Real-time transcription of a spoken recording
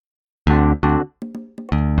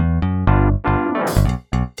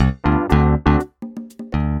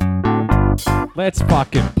Let's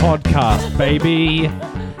fucking podcast, baby.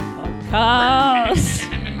 Podcast.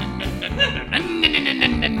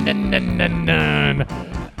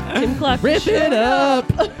 Tim Clark. Rip it up.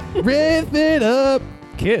 Rip it up.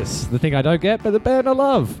 Kiss, the thing I don't get, but the band I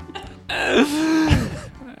love.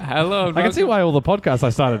 Hello. I can see why all the podcasts I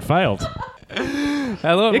started failed.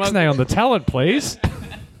 Hello. Ixnay on the talent, please.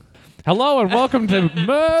 Hello and welcome to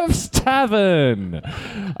Murph's Tavern,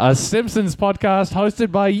 a Simpsons podcast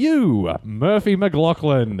hosted by you, Murphy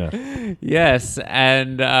McLaughlin. Yes,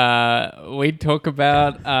 and we talk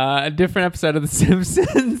about a different episode of The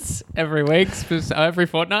Simpsons every week, every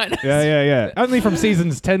fortnight. Yeah. Only from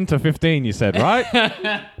seasons 10 to 15, you said,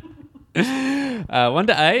 right? 1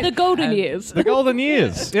 to 8. The golden years. The golden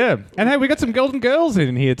years, yeah. And hey, we got some golden girls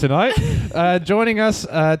in here tonight. Joining us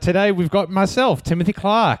today, we've got myself, Timothy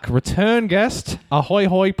Clark, return guest. Ahoy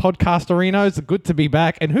hoy podcasterinos, good to be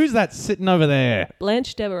back. And who's that sitting over there?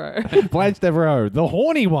 Blanche Devereaux. Blanche Devereaux, the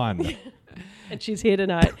horny one. And she's here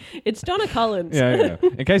tonight. It's Donna Collins. Yeah.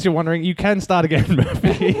 In case you're wondering, you can start again,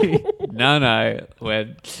 Murphy. No,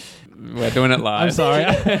 we're doing it live. I'm sorry.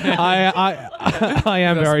 I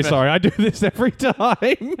am very sorry. I do this every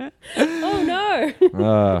time. Oh,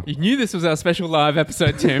 no. You knew this was our special live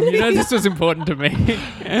episode, Tim. You know this was important to me.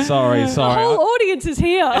 Sorry. The whole audience is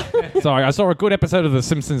here. Sorry, I saw a good episode of The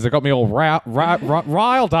Simpsons that got me all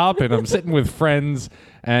riled up, and I'm sitting with friends.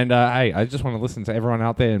 And hey, I just want to listen to everyone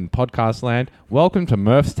out there in podcast land. Welcome to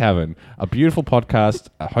Murph's Tavern, a beautiful podcast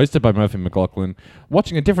hosted by Murphy McLaughlin,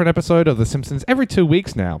 watching a different episode of The Simpsons every 2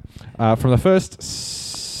 weeks now. From the first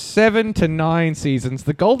 7 to 9 seasons,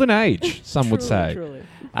 the golden age, some would say. Truly.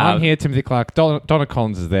 I'm here, Timothy Clark, Donna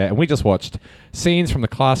Collins is there, and we just watched scenes from the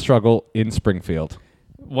class struggle in Springfield.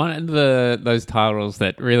 One of those titles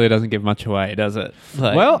that really doesn't give much away, does it?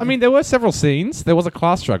 Well, I mean, there were several scenes. There was a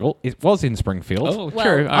class struggle. It was in Springfield. Oh, Well,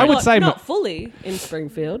 true. I would say not fully in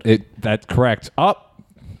Springfield. That's correct.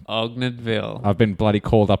 Ogdenville. I've been bloody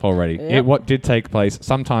called up already. Yep. What did take place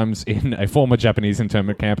sometimes in a former Japanese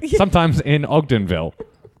internment camp, sometimes in Ogdenville.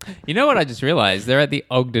 You know what I just realized? They're at the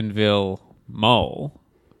Ogdenville Mall,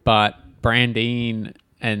 but Brandine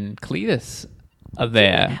and Cletus are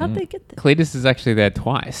there. How'd they get there? Cletus is actually there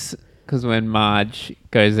twice, because when Marge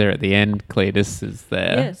goes there at the end, Cletus is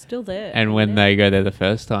there. Yeah, still there. And when they go there the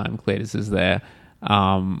first time, Cletus is there.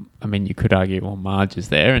 I mean, you could argue, well, Marge is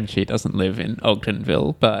there and she doesn't live in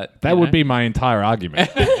Ogdenville, but... That would be my entire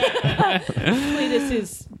argument. Cletus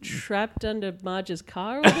is trapped under Marge's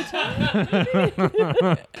car all the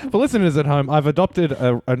time. For listeners at home, I've adopted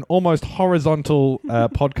an almost horizontal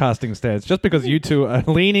podcasting stance just because you two are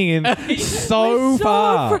leaning in so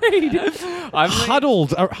far. Afraid. I'm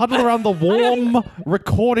Huddled around the warm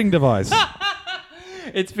recording device.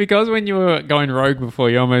 It's because when you were going rogue before,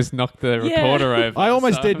 you almost knocked the recorder over. I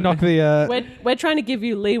almost did knock the... We're trying to give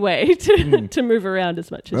you leeway to move around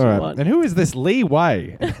as much as All you right. want. And who is this Lee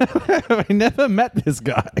Wei? I never met this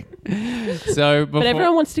guy. So But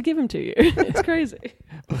everyone wants to give him to you. It's crazy.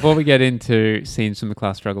 Before we get into scenes from the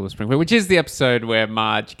class struggle of Springfield, which is the episode where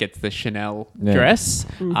Marge gets the Chanel dress,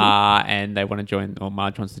 and they want to join, or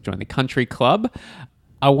Marge wants to join the country club,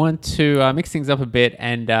 I want to mix things up a bit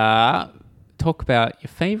and talk about your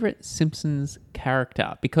favorite Simpsons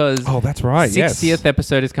character, because that's right. 60th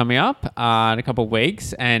episode is coming up in a couple of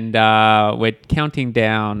weeks, and we're counting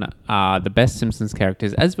down the best Simpsons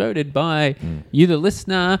characters as voted by you, the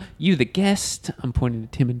listener, you, the guest. I'm pointing to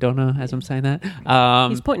Tim and Donna as I'm saying that.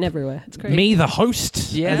 He's pointing everywhere. It's crazy. Me, the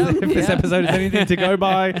host. Yeah. If this episode is anything to go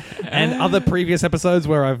by, and other previous episodes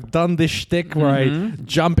where I've done this shtick where I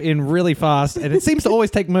jump in really fast, and it seems to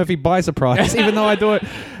always take Murphy by surprise, even though I do it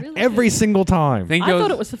every single time. I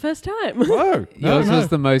thought it was the first time. Whoa. Yours was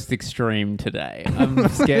the most extreme today. I'm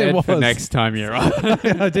scared for next time you're on.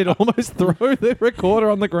 I did almost throw the recorder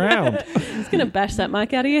on the ground. He's going to bash that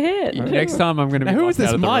mic out of your head. Next time I'm going to be Now, who is locked this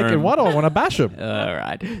out of the Mike, room. and why do I want to bash him? All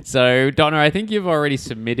right. So, Donna, I think you've already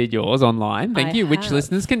submitted yours online. Thank you, which have.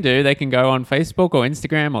 listeners can do. They can go on Facebook or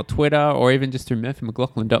Instagram or Twitter or even just through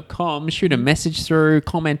murphymclaughlin.com. Shoot a message through,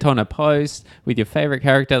 comment on a post with your favorite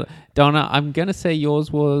character. Donna, I'm going to say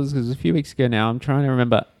yours was, because it was a few weeks ago now, I'm trying to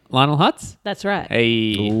remember, Lionel Hutz? That's right.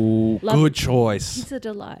 Hey. Ooh, good choice. He's a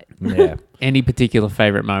delight. Yeah. Any particular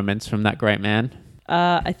favorite moments from that great man?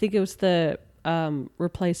 I think it was the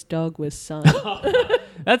replace dog with son.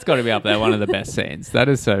 That's got to be up there, one of the best scenes. That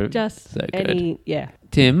is so good.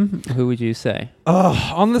 Tim, who would you say?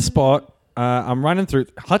 Oh, on the spot, I'm running through.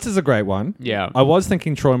 Hutz is a great one. Yeah. I was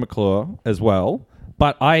thinking Troy McClure as well,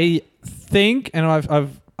 but I think, and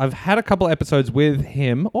I've had a couple episodes with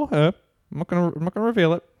him or her. I'm not gonna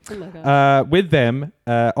reveal it. Oh my God. With them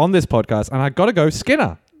on this podcast, and I got to go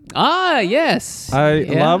Skinner. Ah, yes. I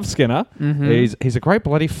love Skinner. He's a great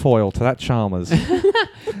bloody foil to that Chalmers.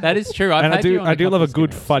 That is true. And I do love a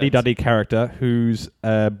good fuddy-duddy character whose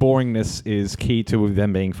boringness is key to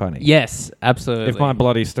them being funny. Yes, absolutely. If my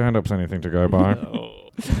bloody stand-up's anything to go by.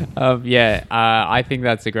 I think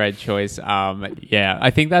that's a great choice.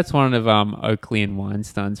 I think that's one of Oakley and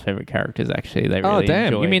Weinstein's favorite characters. Actually, they really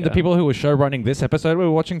You mean the people who were show running this episode we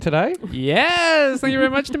were watching today? Yes, thank you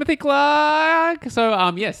very much, Timothy Clark.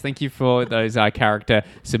 So, yes, thank you for those character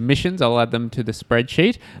submissions. I'll add them to the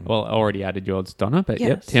spreadsheet. Well, I already added yours, Donna, but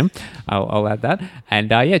yep, Tim, I'll add that. And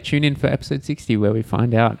tune in for episode 60 where we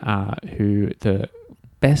find out who the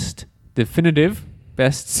definitive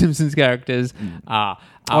best Simpsons characters are.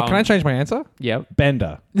 Can I change my answer? Yep.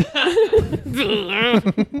 Bender.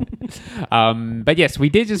 But yes, we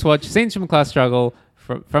did just watch Scenes from a Class Struggle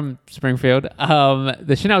from Springfield.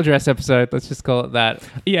 The Chanel dress episode, let's just call it that.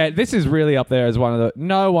 Yeah, this is really up there as one of the...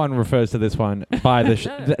 No one refers to this one by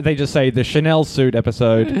the... they just say the Chanel suit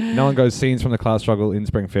episode. No one goes Scenes from the Class Struggle in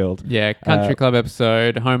Springfield. Yeah, Country Club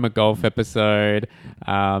episode, Homer Golf episode.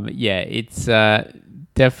 It's...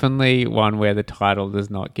 definitely one where the title does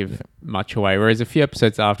not give much away. Whereas a few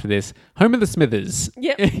episodes after this, Home of the Smithers.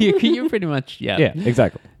 Yep. you pretty much, Yeah,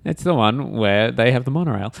 exactly. It's the one where they have the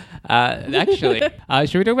monorail. Actually,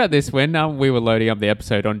 should we talk about this? When we were loading up the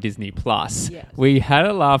episode on Disney Plus, we had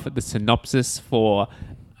a laugh at the synopsis for...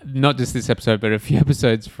 not just this episode, but a few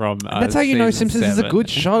episodes from that's how you know Simpsons 7. is a good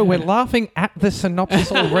show. We're laughing at the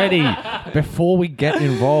synopsis already before we get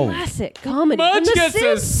involved. Classic comedy. Marge from the gets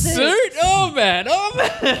a Simpsons. suit. Oh man.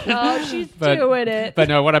 Oh, she's doing it. But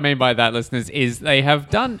no, what I mean by that, listeners, is they have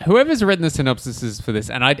done... whoever's written the synopsises for this,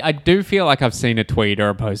 and I do feel like I've seen a tweet or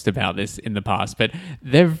a post about this in the past, but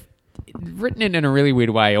they've written it in a really weird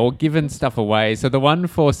way or given stuff away. So the one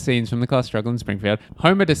for Scenes from the Class Struggle in Springfield,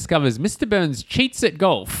 Homer discovers Mr. Burns cheats at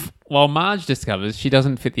golf, while Marge discovers she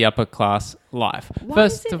doesn't fit the upper class life. Why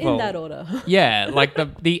is it in that order? Yeah, like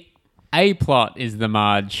the A plot is the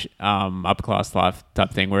Marge upper class life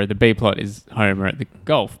type thing, where the B plot is Homer at the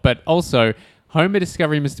golf. But also... Homer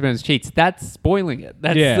discovering Mr. Burns cheats, that's spoiling it.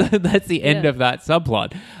 That's the end of that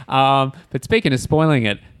subplot. But speaking of spoiling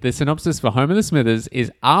it, the synopsis for Homer the Smithers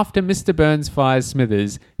is after Mr. Burns fires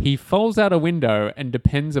Smithers, he falls out a window and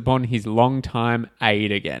depends upon his longtime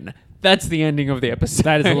aide again. That's the ending of the episode.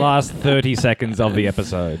 That is the last 30 seconds of the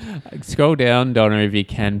episode. Scroll down, Donna, if you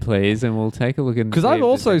can, please, and we'll take a look. Because I've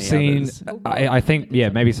also seen, I think,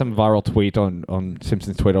 maybe some viral tweet on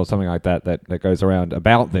Simpsons Twitter or something like that goes around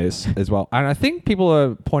about this as well. And I think people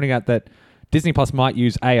are pointing out that Disney Plus might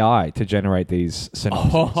use AI to generate these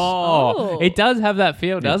synopses. Oh, it does have that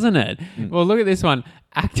feel, doesn't it? Well, look at this one.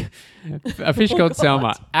 A Fish Called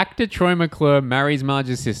Selma. Actor Troy McClure marries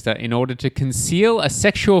Marge's sister in order to conceal a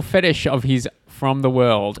sexual fetish of his from the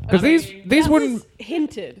world. Because these wouldn't...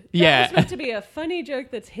 hinted. Yeah. That was meant to be a funny joke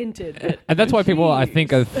that's hinted. But and that's why people, I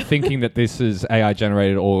think, are thinking that this is AI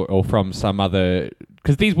generated or from some other...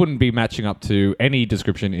 Because these wouldn't be matching up to any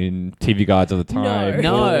description in TV guides of the time.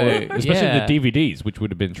 No. Especially the DVDs, which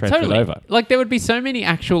would have been transferred over. Like, there would be so many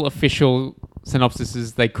actual official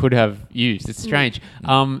synopsises they could have used. It's strange.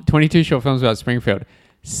 22 short films about Springfield.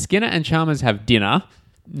 Skinner and Chalmers have dinner.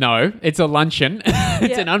 No, it's a luncheon.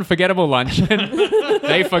 It's an unforgettable luncheon.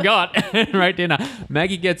 They forgot. Right, dinner.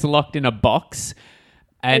 Maggie gets locked in a box.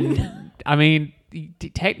 And, I mean...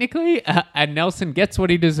 technically, and Nelson gets what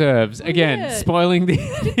he deserves. Again, spoiling the...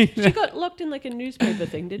 She got locked in like a newspaper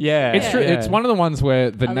thing, didn't she? It's true. It's one of the ones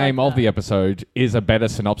where the name of the episode is a better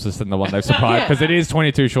synopsis than the one they've supplied, because it is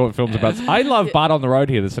 22 short films about... I love Bart on the Road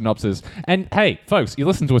here, the synopsis. And hey, folks, you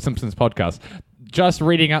listen to a Simpsons podcast. Just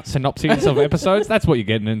reading out synopses of episodes, that's what you're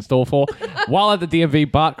getting in store for. While at the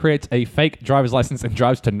DMV, Bart creates a fake driver's license and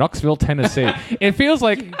drives to Knoxville, Tennessee. It feels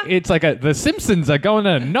like it's like the Simpsons are going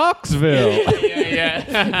to Knoxville.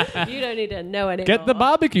 Yeah. You don't need to know anymore. Get the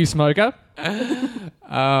barbecue smoker.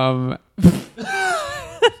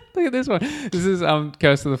 Look at this one. This is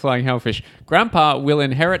Curse of the Flying Hellfish. Grandpa will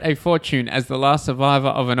inherit a fortune as the last survivor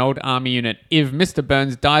of an old army unit if Mr.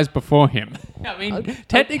 Burns dies before him. I mean,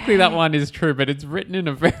 technically that one is true, but it's written in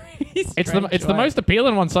a very It's the most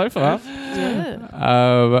appealing one so far.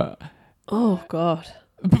 Yeah. Oh, God.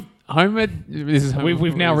 Homer, this is Homer.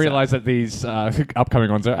 We've now realised that these upcoming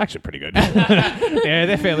ones are actually pretty good. Yeah,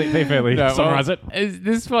 they're fairly summarize it.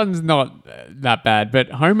 This one's not that bad,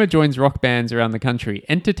 but Homer joins rock bands around the country,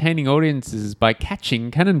 entertaining audiences by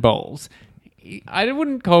catching cannonballs. I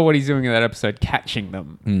wouldn't call what he's doing in that episode catching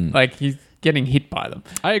them. Like, he's getting hit by them.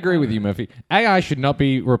 I agree with you, Murphy. AI should not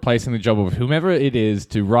be replacing the job of whomever it is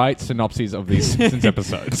to write synopses of these Simpsons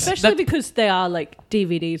episodes. Especially because they are like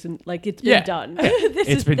DVDs and like it's been done.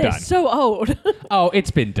 They're so old. Oh,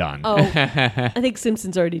 it's been done. Oh, I think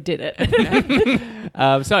Simpsons already did it.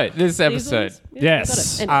 So this episode,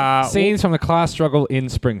 Yes. Anyway. Scenes from the class struggle in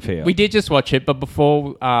Springfield. we did just watch it, but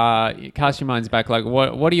before cast your minds back, like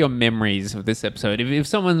what are your memories of this episode? If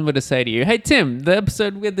someone were to say to you, "Hey Tim, the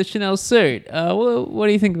episode with the Chanel suit, what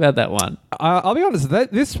do you think about that one?" I'll be honest,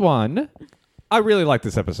 this one, I really like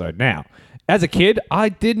this episode. Now, as a kid, I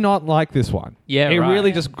did not like this one. Yeah, it right.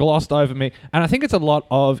 really just glossed over me, and I think it's a lot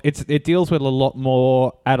of it deals with a lot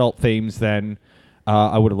more adult themes than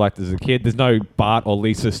I would have liked as a kid. There's no Bart or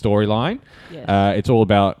Lisa storyline. Yeah. It's all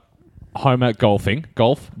about Homer golf,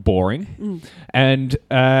 boring, and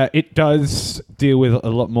it does deal with a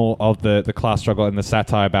lot more of the class struggle and the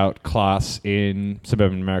satire about class in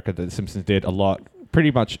suburban America that The Simpsons did a lot,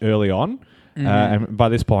 pretty much early on. And by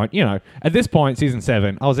this point, at this point, season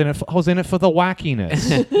 7, I was in it for the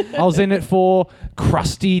wackiness. I was in it for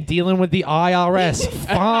Krusty dealing with the IRS.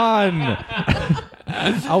 Fun.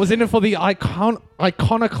 I was in it for the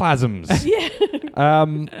iconoclasms. Yeah.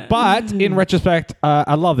 But in retrospect,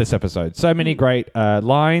 I love this episode. So many great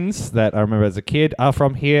lines that I remember as a kid are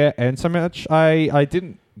from here, and so much I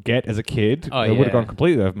didn't get as a kid. Oh, it would have gone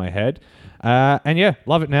completely over my head. And yeah,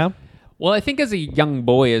 love it now. Well, I think as a young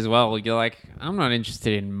boy as well, you're like, I'm not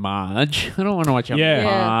interested in Marge. I don't want to watch a Yeah.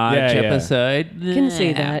 Marge Yeah, yeah. episode. Can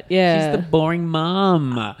see that, yeah. She's the boring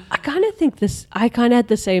mom. I kind of had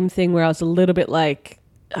the same thing where I was a little bit like,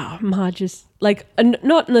 oh, Marge is like,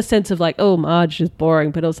 not in the sense of like, oh, Marge is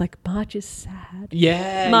boring, but I was like, Marge is sad.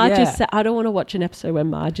 Yeah. Marge is sad. I don't want to watch an episode where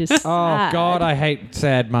Marge is sad. Oh God, I hate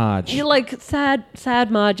sad Marge. You're like sad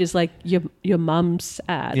Marge is like your mum's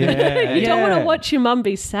sad. Yeah, you don't want yeah. to watch your mum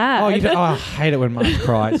be sad. I hate it when Marge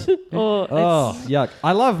cries. Or Oh, yuck.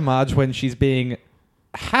 I love Marge when she's being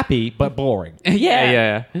happy but boring.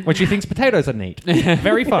 Yeah. When she thinks potatoes are neat.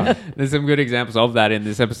 Very fun. There's some good examples of that in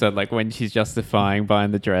this episode, like when she's justifying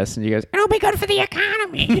buying the dress and she goes, it'll be good for the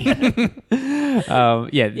economy.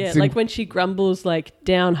 Yeah, like when she grumbles like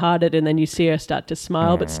downhearted and then you see her start to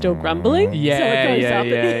smile but still grumbling. Yeah, so it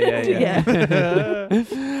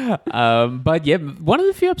goes up But yeah, one of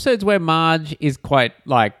the few episodes where Marge is quite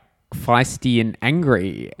like feisty and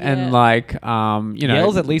angry and like,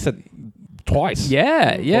 Yells at Lisa twice.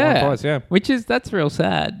 Yeah. Twice, yeah. That's real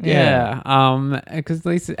sad. Yeah. Yeah. Because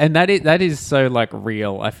Lisa, and that is so like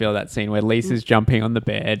real. I feel that scene where Lisa's jumping on the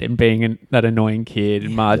bed and being that annoying kid,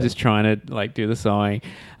 and Marge is trying to like do the sewing.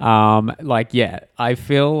 I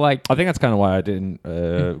feel like I think that's kind of why I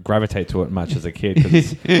didn't gravitate to it much as a kid.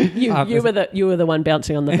 'Cause you were the one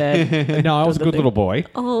bouncing on the bed. no, I was a good little boy.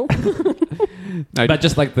 Oh. no, But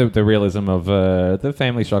just like the realism of the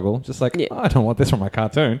family struggle, just like, I don't want this from my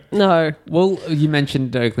cartoon. No. Well, you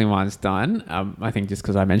mentioned Oakley Weinstein. I think just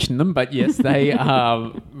because I mentioned them, but yes, they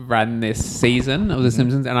ran this season of The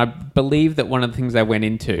Simpsons, and I believe that one of the things they went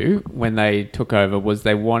into when they took over was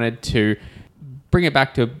they wanted to bring it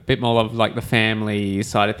back to a bit more of like the family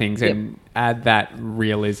side of things and add that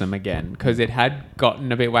realism again, because it had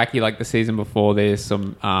gotten a bit wacky like the season before this.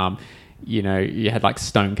 You had like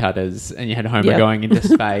stonecutters and you had Homer going into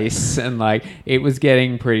space and like it was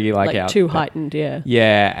getting pretty like out too heightened, yeah.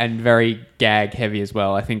 Yeah, and very gag heavy as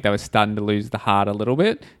well. I think they were starting to lose the heart a little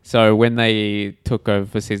bit. So when they took over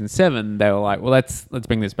for season 7, they were like, well, let's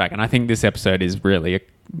bring this back. And I think this episode is really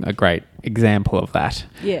a great example of that.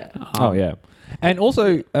 Yeah. Yeah. And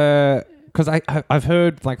also, because I've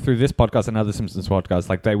heard like through this podcast and other Simpsons podcasts,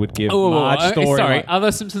 like they would give Marge story. Sorry, other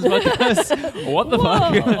Simpsons podcasts. What the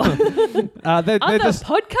fuck? They're Other just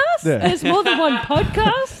podcasts? Yeah. There's more than one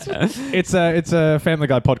podcast? it's a Family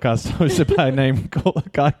Guy podcast hosted by a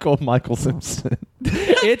guy called Michael Simpson.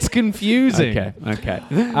 It's confusing. Okay.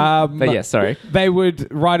 But yeah, sorry. They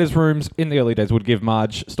writers' rooms in the early days would give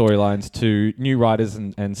Marge storylines to new writers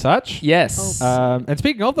and such. Yes. And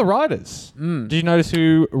speaking of the writers, did you notice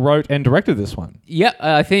who wrote and directed this one? Yeah,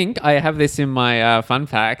 I think I have this in my fun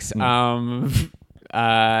facts.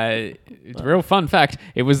 It's a real fun fact.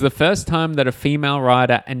 It was the first time that a female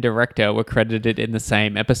writer and director were credited in the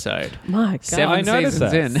same episode. My God. 7 I noticed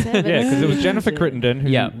seasons that. in. Yeah, because it was Jennifer Crittenden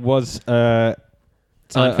who was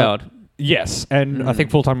Seinfeld. Yes, and I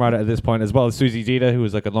think full-time writer at this point, as well as Susie Dieter, who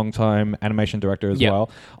was like a long-time animation director as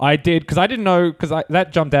well. I did, because I didn't know, because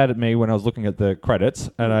that jumped out at me when I was looking at the credits,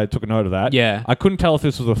 and I took a note of that. Yeah. I couldn't tell if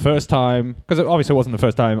this was the first time, because it obviously wasn't the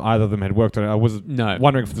first time either of them had worked on it. I was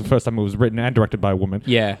wondering if it was the first time it was written and directed by a woman.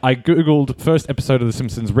 Yeah. I Googled first episode of The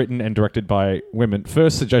Simpsons written and directed by women.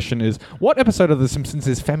 First suggestion is, what episode of The Simpsons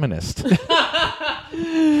is feminist?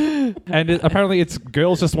 And apparently it's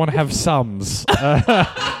Girls Just Want to Have Sums.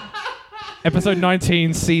 Episode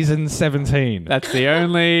 19, season 17. That's the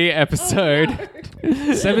only episode.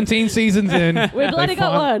 17 seasons in. We bloody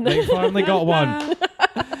got one. They finally got one.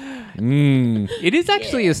 It is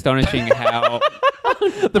actually astonishing how...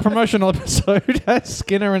 The promotional episode has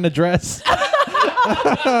Skinner in a dress.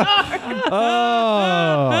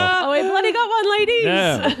 Oh, we bloody got one, ladies.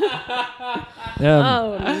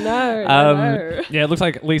 Oh, no. Yeah, it looks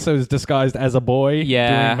like Lisa's disguised as a boy doing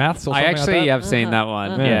maths or something I actually like that. have seen that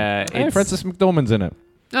one. Yeah. And Frances McDormand's in it.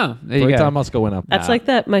 Oh, there you go. Three-time Oscar winner. That's like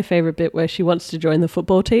that, my favorite bit where she wants to join the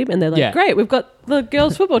football team and they're like, great, we've got the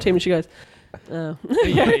girls' football team. And she goes, oh.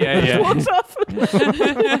 Yeah. Walks off. Yeah,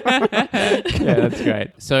 that's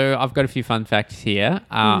great. So I've got a few fun facts here.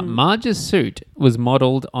 Marge's suit was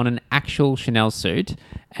modelled on an actual Chanel suit,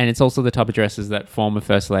 and it's also the type of dresses that former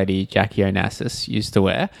First Lady Jackie Onassis used to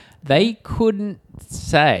wear. They couldn't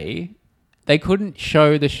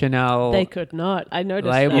show the Chanel. They could not. I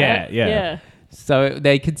noticed label. that. Yeah. So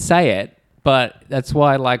they could say it, but that's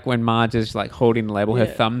why, like, when Marge is like holding the label, her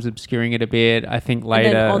thumb's obscuring it a bit. I think later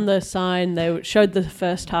And then on the sign, they showed the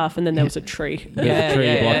first half, and then there was a tree. Blocking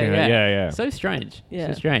it. Yeah. So strange. Yeah.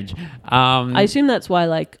 So strange. I assume that's why,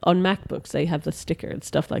 like, on MacBooks, they have the sticker and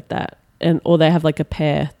stuff like that. Or they have, like, a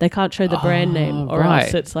pair. They can't show the brand name, or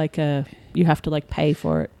else it's like you have to, like, pay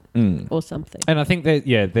for it. Or something. And I think that,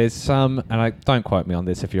 there's some, and don't quote me on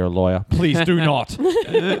this if you're a lawyer. Please do not.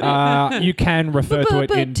 You can refer to it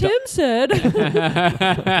but Tim said.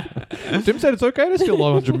 Tim said it's okay to steal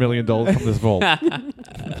 $100 million from this vault.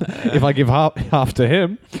 If I give half to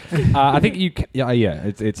him. I think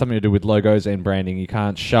it's something to do with logos and branding. You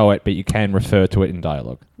can't show it, but you can refer to it in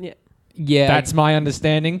dialogue. Yeah. That's my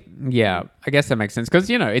understanding. Yeah, I guess that makes sense. Because,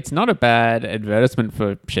 it's not a bad advertisement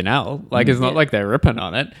for Chanel. Like, it's not like they're ripping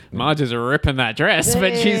on it. Marge is ripping that dress,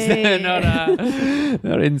 but she's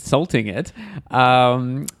not insulting it.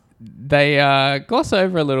 They gloss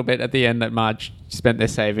over a little bit at the end that Marge spent their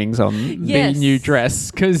savings on the new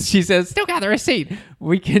dress, because she says, still got the receipt.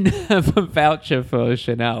 We can have a voucher for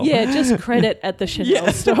Chanel. Yeah, just credit at the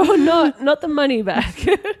Chanel store, not the money back.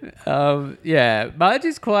 Marge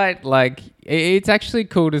is quite like... It's actually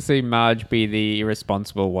cool to see Marge be the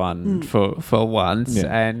irresponsible one for once. Yeah.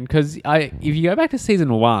 And because if you go back to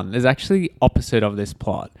season 1, there's actually opposite of this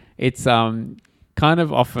plot. It's kind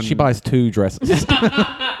of often... She buys 2 dresses.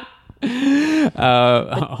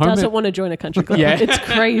 Doesn't want to join a country club. Yeah. It's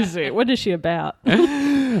crazy. What is she about?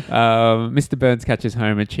 Mr. Burns catches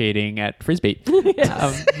Homer cheating at Frisbee.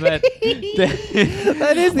 Yes. But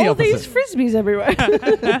that is the all opposite. These Frisbees everywhere.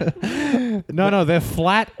 No, they're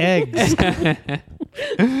flat eggs.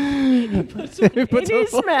 In his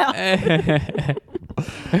mouth.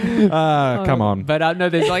 Come on. But no,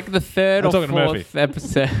 there's like the third or fourth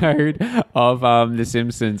episode of The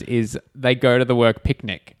Simpsons is they go to the work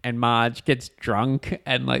picnic and Marge gets drunk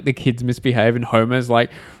and like the kids misbehave and Homer's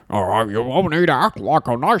like, oh, you all need to act like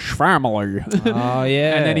a nice family. Oh,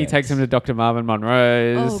 yeah. And then he takes him to Dr. Marvin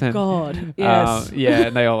Monroe's. God. Yes.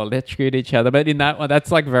 And they all electrocute each other. But in that one,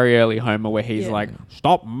 that's like very early Homer where he's like,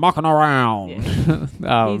 stop mucking around.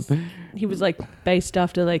 Yeah. He was like based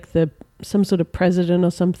after like some sort of president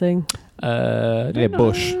or something.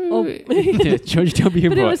 Bush. George W.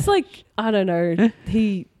 But Bush. it was like, I don't know.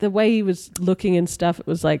 The way he was looking and stuff, it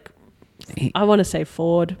was like, I want to say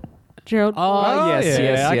Ford. Gerald Ford.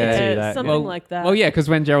 Yes. I can see that. Something like that. Well, yeah, because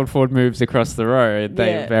when Gerald Ford moves across the road,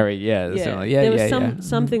 they there was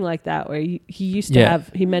something like that where he used to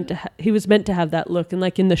have, he was meant to have that look, and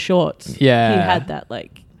like in the shorts, he had that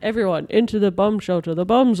like, everyone into the bomb shelter, the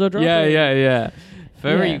bombs are dropping. Yeah.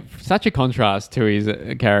 Such a contrast to his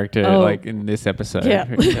character, like in this episode. Yeah.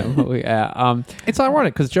 It's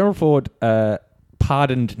ironic because Gerald Ford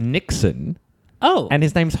pardoned Nixon. Oh, and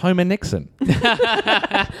his name's Homer Nixon.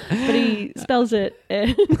 But he spells it.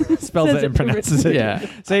 And pronounces it. Yeah.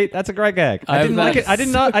 See, that's a great gag. I didn't like it. I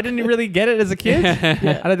didn't really get it as a kid,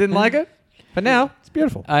 and I didn't like it. But now it's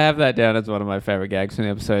beautiful. I have that down as one of my favorite gags from the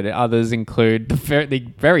episode. Others include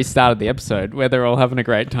the very start of the episode where they're all having a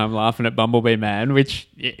great time laughing at Bumblebee Man, which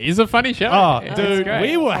is a funny show. Oh, It's dude, great.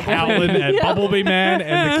 we were howling at Bumblebee Man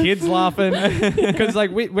and the kids laughing because,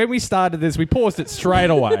 like, when we started this, we paused it straight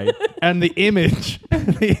away, and the image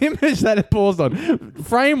that it paused on,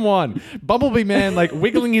 frame one, Bumblebee Man like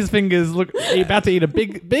wiggling his fingers, look, he's about to eat a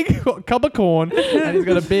big cup of corn, and he's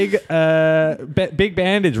got a big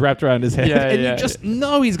bandage wrapped around his head, and you just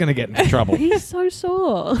know he's gonna get into trouble. He's so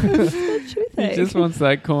sore. He just wants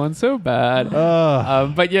that corn so bad.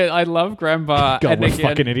 But yeah, I love Grandpa. God, and we're again,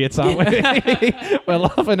 fucking idiots, aren't we? We're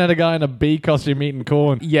laughing at a guy in a bee costume eating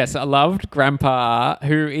corn. Yes, I loved Grandpa,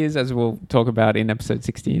 who is, as we'll talk about in episode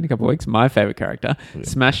 60 in a couple of weeks, my favorite character,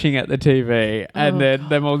 smashing at the TV, and then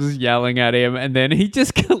them all just yelling at him, and then he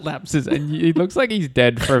just collapses, and he looks like he's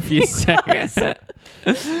dead for a few seconds.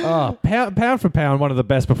 Pound for pound, one of the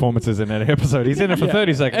best performances in that episode. He's in it for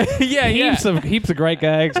 30 seconds. Heaps of great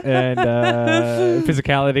gags and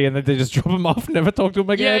physicality, and then they just drop him off, never talk to him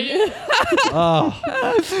again.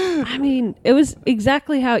 I mean, it was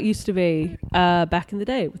exactly how it used to be back in the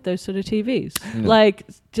day with those sort of TVs. Like,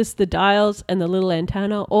 just the dials and the little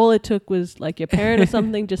antenna. All it took was, like, your parent or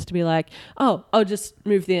something just to be like, oh, I'll just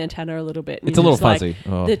move the antenna a little bit. And it's a little fuzzy.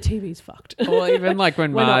 Like, the TV's fucked. Or even like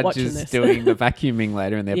when Marge is doing the vacuuming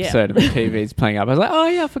later in the episode and the TV's playing up. I was like, oh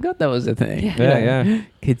yeah, I forgot that was a thing. Yeah.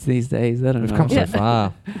 Kids these days, they don't know. We've come so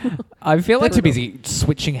far. I feel like they're too busy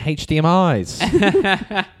switching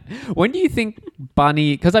HDMIs. When do you think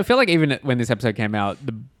Bunny... Because I feel like even when this episode came out,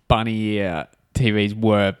 the Bunny TVs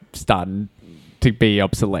were starting to be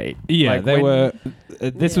obsolete. Yeah, like they were...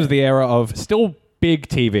 This was the era of still big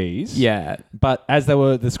TVs. Yeah. But as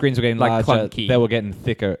the screens were getting like larger, clunky. they were getting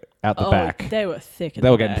thicker out the back. They were thick. They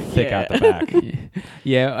were getting thick out the back.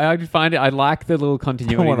 Yeah, I find it... I like the little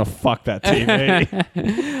continuity. I want to fuck that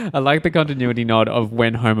TV. I like the continuity nod of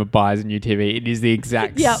when Homer buys a new TV. It is the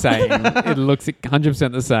exact same. It looks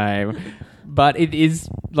 100% the same. But it is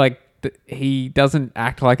like... he doesn't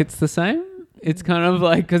act like it's the same. It's kind of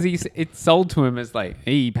like... Because it's sold to him as like,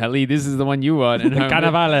 hey, Pelly, this is the one you want. And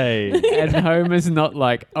Carnivale. And Homer's not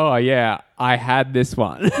like, oh, yeah, I had this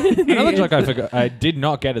one. Another joke I did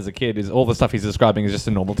not get as a kid is all the stuff he's describing is just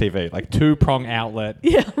a normal TV. Like 2-prong outlet,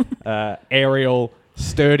 aerial,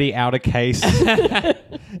 sturdy outer case.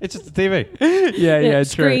 It's just a TV. Yeah,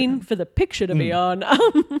 screen true. for the picture to be on.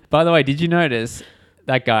 By the way, did you notice...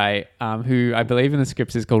 that guy, who I believe in the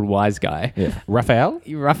scripts is called Wise Guy. Yeah. Raphael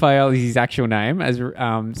is his actual name, as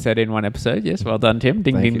said in one episode. Yes, well done, Tim.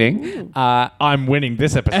 Ding, Thank ding, you. ding. I'm winning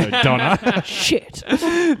this episode, Donna. Shit.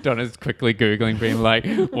 Donna's quickly Googling, being like,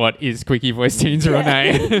 what is Quickie Voice Teen's real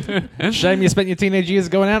name? Shame you spent your teenage years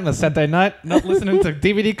going out on a Saturday night, not listening to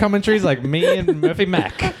DVD commentaries like me and Murphy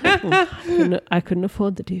Mac. I couldn't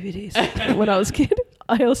afford the DVDs when I was a kid.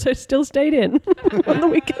 I also still stayed in on the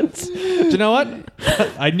weekends. Do you know what?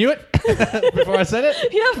 I knew it before I said it,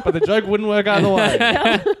 but the joke wouldn't work either way.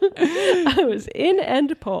 I was in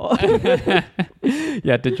and poor. You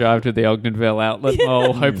had to drive to the Ogdenville outlet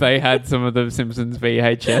mall, hope they had some of the Simpsons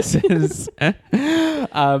VHSs.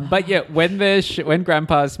 But yeah, when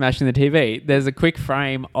Grandpa's smashing the TV, there's a quick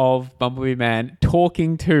frame of Bumblebee Man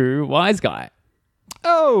talking to Wise Guy.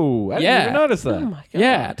 Oh, I didn't even notice that. Oh my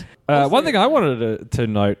God. Yeah. One thing I wanted to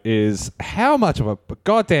note is how much of a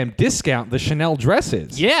goddamn discount the Chanel dress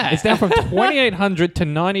is. Yeah. It's down from $2,800 to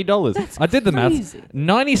 $90. That's I did the math. crazy.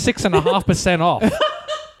 96.5% off.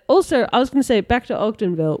 Also, I was going to say, back to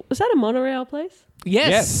Ogdenville. Was that a monorail place?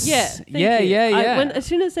 Yes. Yeah. Thank you. Yeah. As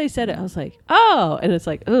soon as they said it, I was like, oh. And it's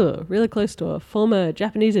like, oh, really close to a former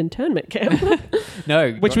Japanese internment camp.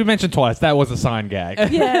 No. Which we mentioned twice. That was a sign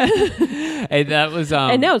gag. Yeah. And that was...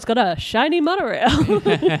 and now it's got a shiny monorail.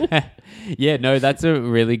 Yeah, no, that's a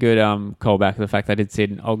really good callback to the fact that it's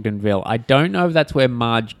in Ogdenville. I don't know if that's where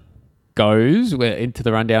Marge goes, into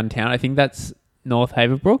the rundown town. I think that's North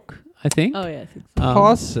Haverbrook, I think. Oh, yeah. I think so.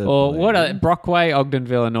 Possibly. Or what? Brockway,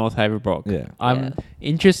 Ogdenville, and North Haverbrook. Yeah. I'm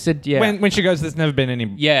interested, When she goes, there's never been any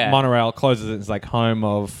monorail closes. It's like home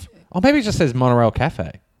of... Or maybe it just says Monorail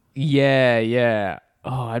Cafe. Yeah.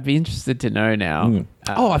 Oh, I'd be interested to know now.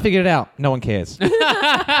 I figured it out. No one cares. But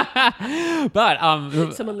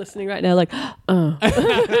someone listening right now, like, I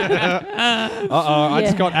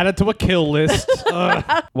just got added to a kill list.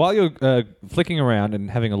 While you're flicking around and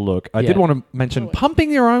having a look, I did want to mention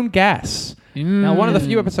pumping your own gas. Now, one of the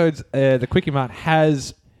few episodes, the Quickie Mart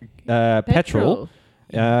has petrol.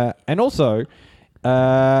 And also,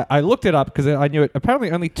 I looked it up because I knew it. Apparently,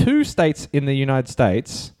 only 2 states in the United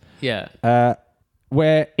States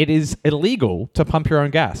where it is illegal to pump your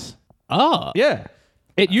own gas. Oh. Yeah.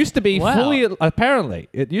 It used to be Wow. apparently,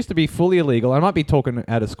 it used to be fully illegal. I might be talking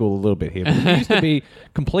out of school a little bit here, but it used to be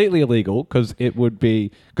completely illegal because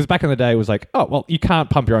back in the day it was like, oh, well, you can't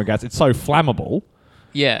pump your own gas. It's so flammable.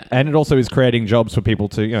 Yeah. And it also is creating jobs for people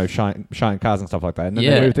to, shine cars and stuff like that. And then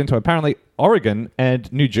they moved into, apparently, Oregon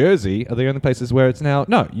and New Jersey are the only places where it's now,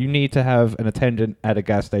 no, you need to have an attendant at a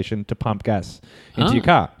gas station to pump gas into your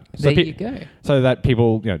car. There you go. So that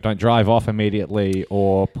people, don't drive off immediately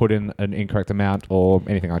or put in an incorrect amount or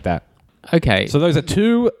anything like that. Okay. So those are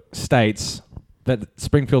two states that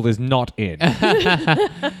Springfield is not in.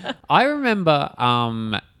 I remember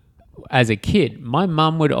as a kid, my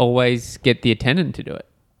mum would always get the attendant to do it.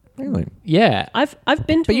 Really? Yeah. I've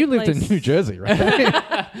been to. But a you lived in place- New Jersey,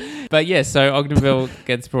 right? But yeah, so Ogdenville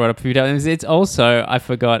gets brought up a few times. It's also, I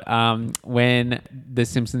forgot, when the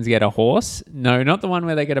Simpsons get a horse. No, not the one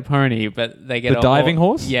where they get a pony, but they get The diving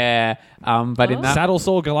horse? Yeah. But in that... Saddle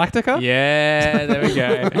Saw Galactica? Yeah, there we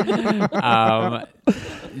go.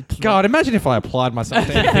 God, imagine if I applied myself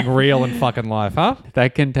to anything real in fucking life, huh?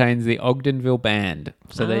 That contains the Ogdenville Band.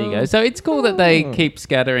 So there you go. So it's cool that they keep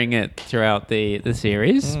scattering it throughout the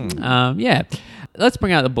series. Yeah. Let's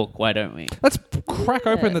bring out the book, why don't we? Let's crack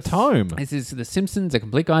open the tome. This is The Simpsons, a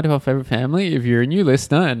complete guide to our favorite family. If you're a new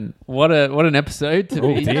listener, and what an episode to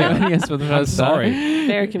be joining us for the first sorry. time.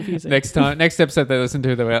 Very confusing. Next episode they listen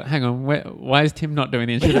to, they're like, hang on, why is Tim not doing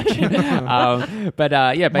the introduction?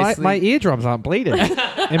 Yeah, basically. My eardrums aren't bleeding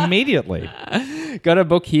immediately. Got a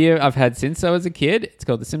book here I've had since I was a kid. It's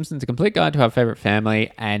called The Simpsons, a complete guide to our favorite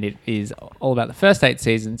family, and it is all about the first 8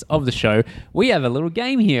 seasons of the show. We have a little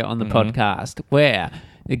game here on the podcast where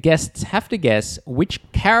the guests have to guess which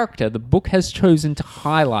character the book has chosen to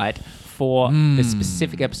highlight for the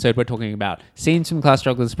specific episode we're talking about. Scenes from Class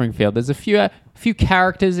Struggle of Springfield. There's a few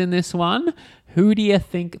characters in this one. Who do you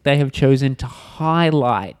think they have chosen to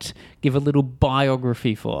highlight? Give a little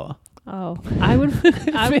biography for. Oh, I would.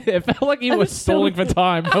 It felt like you were stalling for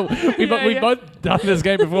time. We both done this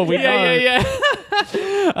game before. We know.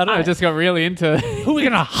 I don't know. I just got really into Who are we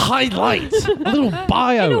going to highlight? A little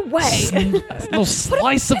bio. In a way. A little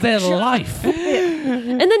slice of their life.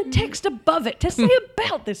 And then text above it to say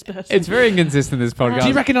about this person. It's very inconsistent, this podcast. Do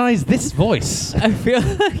you recognize this voice? I feel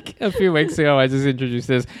like a few weeks ago I just introduced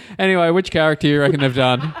this. Anyway, which character do you reckon they've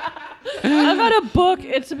done? I've got a book.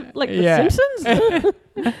 It's like The Simpsons.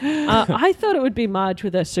 I thought it would be Marge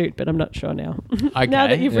with her suit, but I'm not sure now. Okay, Now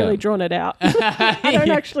that you've really drawn it out, I don't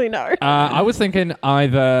actually know. I was thinking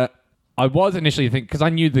either... I was initially thinking... Because I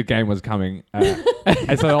knew the game was coming.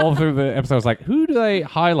 And so all through the episode, I was like, who do they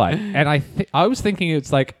highlight? And I was thinking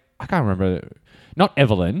it's like... I can't remember. Not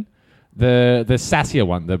Evelyn. The sassier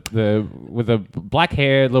one, the with the black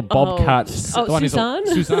hair, little bob cuts. Oh, the one who's Suzanne?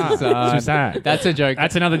 Suzanne. That's a joke.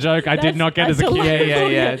 That's another joke I did not get as a kid.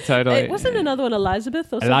 Yeah, totally. It wasn't another one Elizabeth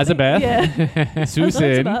or something? Elizabeth. Yeah.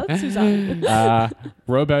 Susan. Suzanne.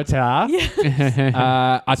 Roberta.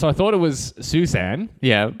 So I thought it was Suzanne.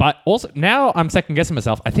 Yeah. But also, now I'm second guessing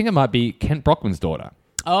myself. I think it might be Kent Brockman's daughter.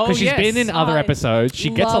 Oh, Because she's yes. been in other I episodes.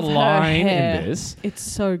 She gets a love her line hair. in this. It's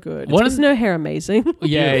so good. One Isn't her hair amazing?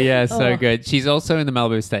 Yeah, so Oh. good. She's also in the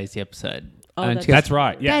Malibu Stacy episode. Oh, And that's- she goes, That's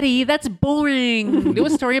right. Yeah. Daddy, that's boring. Do a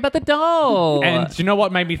story about the doll. And do you know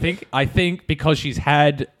what made me think? I think because she's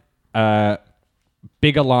had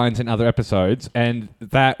bigger lines in other episodes, and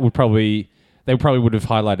that would probably... They probably would have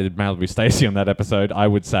highlighted Malibu Stacy on that episode, I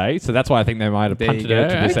would say. So that's why I think they might have There you punted her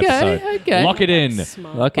go. to this Okay, episode. okay. Lock it in.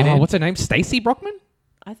 Smart. Look at Oh, it. what's her name? Stacey Brockman?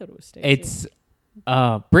 I thought it was Stacey. It's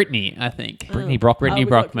Brittany, I think. Brittany Brockman. Brittany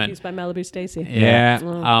we got Brockman. confused by Malibu Stacy. Yeah.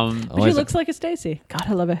 But she Always- looks like a Stacy. God,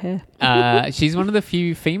 I love her hair. She's one of the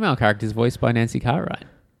few female characters voiced by Nancy Cartwright.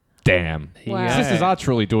 Damn. Wow. Sisters are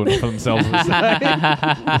truly doing it for themselves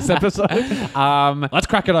this episode. Let's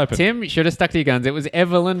crack it open. Tim, should have stuck to your guns. It was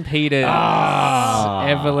Evelyn Peters. Ah.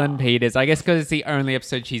 Evelyn Peters. I guess because it's the only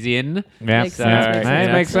episode she's in. Yeah. Makes So, sense, makes you sense.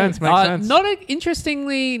 know. Makes sense. Makes sense.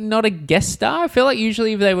 Interestingly, not a guest star. I feel like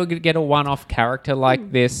usually if they were going to get a one-off character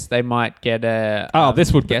like this, they might get a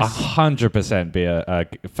This would guest. 100% be a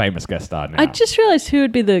famous guest star now. I just realized who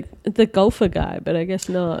would be the golfer guy, but I guess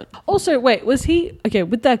not. Also, wait, was he okay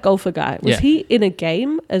with that golfer guy? Was Yeah. he in a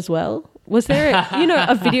game as well? Was there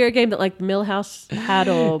a video game that like Millhouse had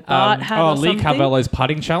or Bart had or Lee something? Carvello's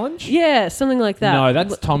putting challenge? Yeah, something like that. No,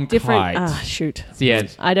 that's Tom Different. Kite. Shoot. Yeah.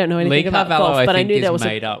 I don't know anything Lee about Carvello, golf, but I think, knew is there was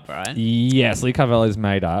made up, right? Yes, Lee Carvello's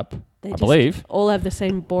made up, They I just believe. all have the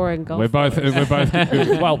same boring golf. We're both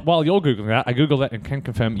well, while you're Googling that, I Googled it and can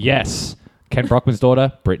confirm, yes, Ken Brockman's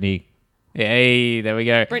daughter, Brittany Hey, there we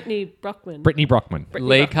go. Brittany Brockman. Brockman.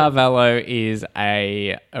 Lee Carvello is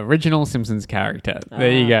a original Simpsons character. There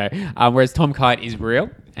you go. Whereas Tom Kite is real.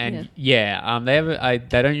 And they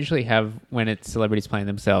don't usually have, when it's celebrities playing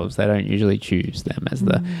themselves, they don't usually choose them as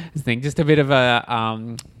the thing. Just a bit of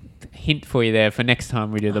a hint for you there for next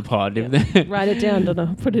time we do the pod. Write it down,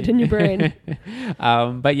 Donna. Put it in your brain.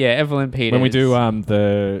 But yeah, Evelyn Peters. When we do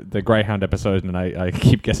the Greyhound episode, and I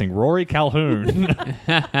keep guessing Rory Calhoun.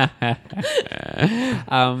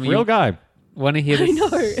 Real guy. Want to hear this?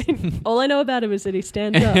 I know. All I know about him is that he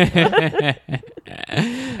stands up.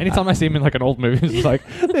 Anytime I see him in like an old movie, it's like,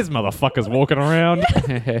 this motherfucker's walking around.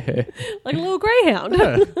 Like a little greyhound.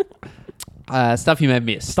 Stuff you may have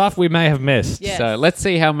missed. Stuff we may have missed. Yes. So let's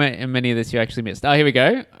see how many of this you actually missed. Oh, here we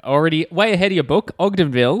go. Already way ahead of your book.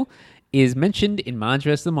 Ogdenville is mentioned in Marge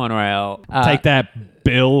vs. the Monorail. Take that,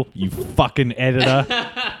 Bill, you fucking editor.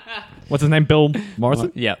 What's his name? Bill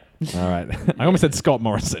Morrison? Yep. All right. I almost said Scott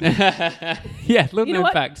Morrison. Yeah, little You know known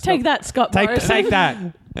what? fact. Take that, Scott Morrison. Take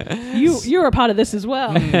that. You're a part of this as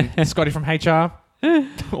well. Scotty from HR.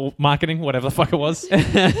 Or marketing, whatever the fuck it was.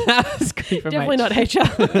 Definitely not HR.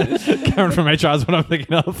 Karen from HR is what I'm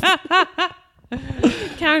thinking of.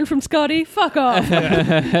 Karen from Scotty, fuck off.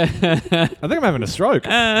 I think I'm having a stroke.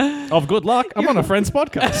 Of good luck, I'm on a friend's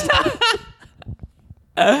podcast.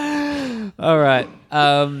 All right.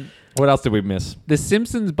 What else did we miss? The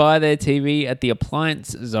Simpsons buy their TV at the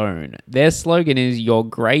Appliance Zone. Their slogan is your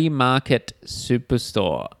grey market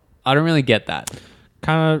superstore. I don't really get that.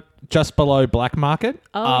 Kind of just below black market.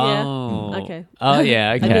 Oh, yeah. Okay. Oh,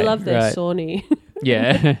 yeah, okay. I do love their right. Sony.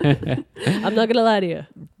 Yeah. I'm not going to lie to you.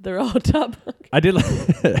 They're all top. I did like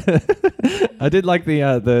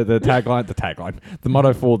the tagline, the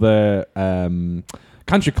motto for the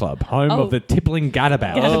country club, home of the tippling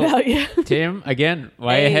gadabout. Gadabout, yeah. Tim, again,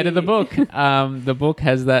 way ahead of the book. The book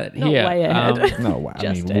has that Not here. way ahead. No way. I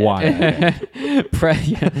Just mean, why?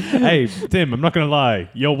 Hey, Tim, I'm not going to lie.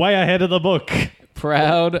 You're way ahead of the book.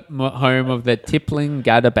 Proud home of the tippling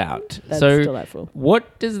gadabout. That's so delightful.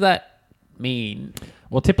 what does that mean?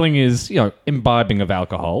 Well, tippling is, imbibing of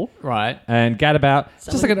alcohol. Right. And gadabout, it's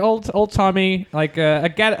just like an old-timey, like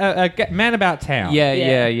a man about town.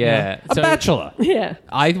 Yeah. A bachelor. Yeah.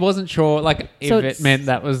 I wasn't sure, if So it meant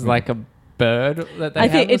that was like a bird that they I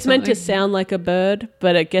think have or it's meant to something. sound like a bird,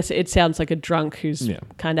 but I guess it sounds like a drunk who's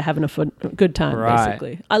kind of having a good time, Right.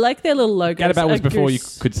 basically. I like their little logo. Gadabout was before you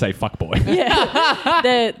could say fuckboy.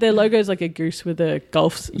 Yeah. their logo is like a goose with a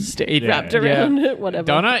golf stick wrapped around it, whatever.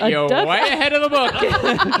 Donna, you're way ahead of the book.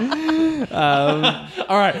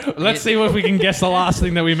 All right, let's see if we can guess the last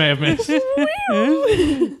thing that we may have missed.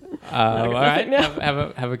 All right,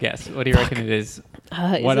 have a guess. What do you reckon it is?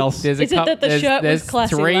 What else? There's Is it that the shirt was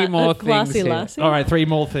classy? three more things Classy here. Lassie? All right, 3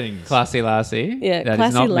 more things. Classy Lassie. Yeah, that is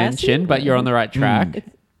Classy not Lassie. mentioned, but you're on the right track.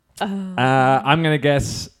 I'm going to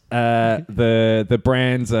guess the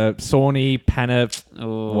brands Sawney, Panna,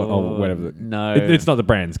 whatever. No. It's not the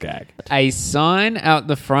brand's gag. A sign out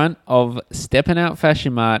the front of Steppin' Out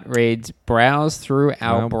Fashion Mart reads, browse through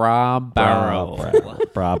our bra barrel.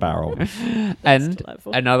 Bra barrel. And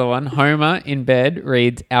delightful. another one, Homer in bed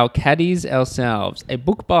reads, our caddies ourselves, a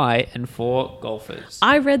book by and for golfers.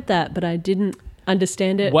 I read that, but I didn't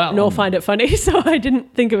understand it Well, nor find it funny, so I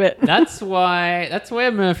didn't think of it. That's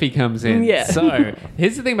where Murphy comes in. Yeah. So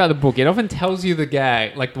here's the thing about the book. It often tells you the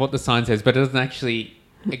gag, like what the sign says, but it doesn't actually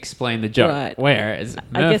explain the joke. Right. Whereas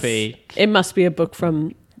I Murphy... guess it must be a book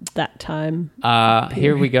from that time.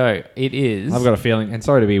 Here we go. It is... I've got a feeling, and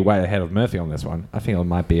sorry to be way ahead of Murphy on this one, I think it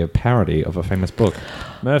might be a parody of a famous book.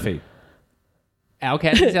 Murphy. Our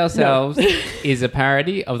Caddies Ourselves is a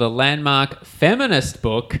parody of the landmark feminist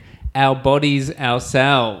book, Our Bodies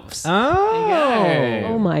Ourselves. Oh.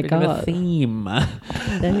 Oh my Bit of a God. theme.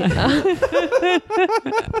 There you go.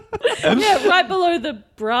 Yeah, right below the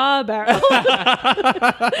bra barrel.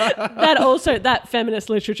 that feminist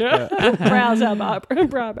literature. Browse our bra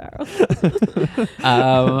barrel.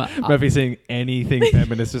 Murphy seeing anything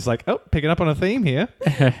feminist, just like, picking up on a theme here.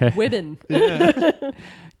 Women.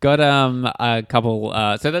 Got a couple.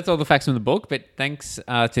 So that's all the facts from the book. But thanks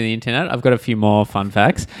to the internet, I've got a few more fun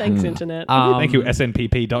facts. Thanks, internet. Thank you,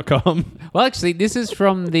 snpp.com. Well, actually, this is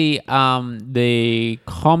from the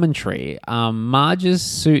commentary. Marge's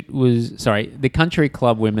suit the country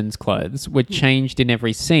club women's clothes were changed in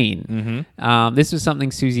every scene. Mm-hmm. This was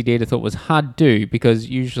something Susie Dieter thought was hard to do because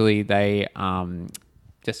usually they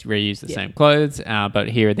just reuse the same clothes, but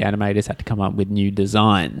here the animators had to come up with new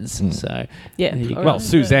designs. So yeah. Well,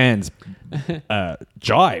 Suzanne's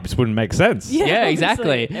jibes wouldn't make sense. Yeah, yeah, obviously.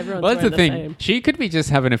 exactly. Everyone's Well, that's the wearing thing. same. She could be just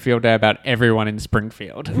having a field day about everyone in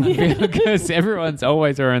Springfield because everyone's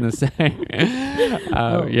always wearing the same.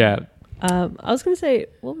 Yeah. I was going to say,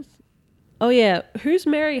 what was... Oh, yeah. Who's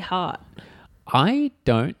Mary Hart? I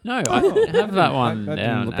don't know. I don't have that one I didn't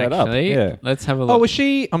down, look that up. actually. Yeah. Let's have a Oh, look. was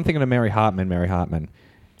she? I'm thinking of Mary Hartman.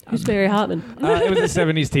 Who's Mary Hartman? It was a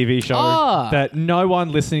 70s TV show that no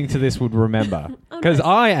one listening to this would remember. Because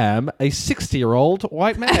I am a 60-year-old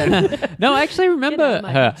white man. No, I actually remember Get out of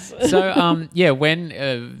my her. house. So,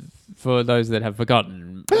 when, for those that have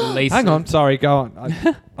forgotten, Lisa... Hang on. Sorry. Go on.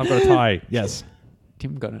 I've got a tie. Yes.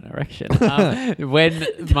 Tim got an erection. When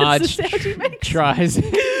Marge the sound he makes. tries...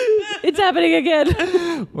 It's happening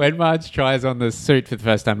again. When Marge tries on the suit for the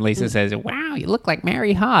first time, Lisa says, "Wow, you look like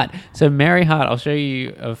Mary Hart." So Mary Hart, I'll show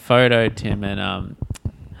you a photo, Tim and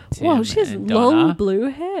Tim Wow, she has and long Donna. blue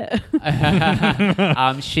hair.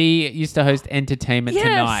 She used to host Entertainment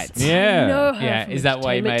Tonight. I Yeah. know her Yeah, from is that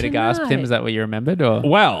why you made a Entertainment gasp, Tim? Tonight. Is that what you remembered? Or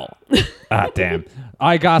Well, damn.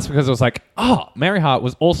 I gasped because I was like, oh, Mary Hart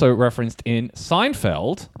was also referenced in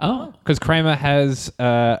Seinfeld. Oh. Because Kramer has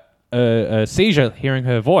a seizure hearing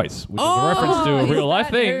her voice, which is a reference to a real life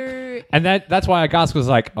thing. And that's why I gasped, was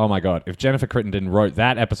like, oh my God, if Jennifer Crittenden wrote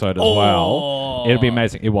that episode as well, it'd be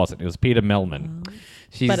amazing. It wasn't. It was Peter Melman.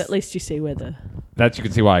 But at least you see where the... That you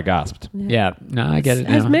can see why I gasped. Yeah, no, I get it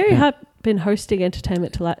now. Has Mary Yeah. Hart been hosting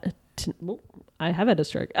Entertainment Tonight? I have had a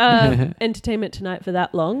stroke. Entertainment Tonight for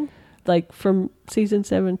that long? Like from season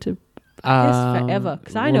 7 to... forever.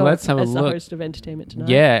 Because I know let's have a as the look. host of Entertainment Tonight.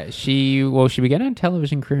 Yeah, she began her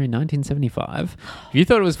television career in 1975. If you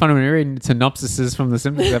thought it was fun when we were reading synopsises from the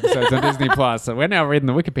Simpsons episodes on Disney Plus, so we're now reading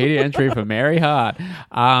the Wikipedia entry for Mary Hart.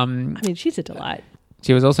 I mean, she's a delight.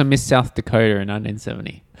 She was also Miss South Dakota in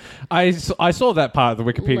 1970. I saw that part of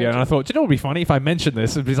the Wikipedia and I thought, do you know what would be funny if I mentioned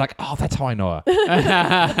this? It'd be like, oh, that's how I know her.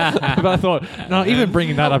 But I thought, no, even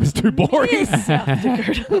bringing that up is too boring. South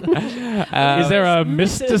Dakota. Is there a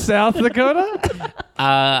Mr. South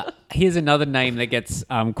Dakota? Here's another name that gets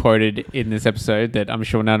quoted in this episode that I'm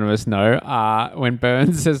sure none of us know. When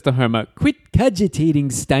Burns says to Homer, "Quit cogitating,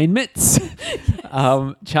 Steinmetz."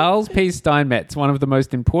 Charles P. Steinmetz, one of the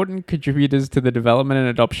most important contributors to the development and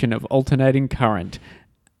adoption of alternating current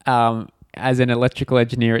as an electrical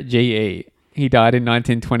engineer at GE. He died in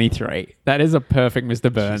 1923. That is a perfect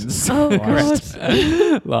Mr. Burns Oh,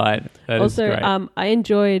 God. line. That Also, is great. I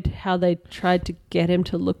enjoyed how they tried to get him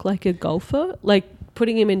to look like a golfer, like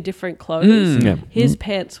putting him in different clothes. Yeah. His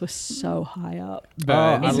pants were so high up. Burns,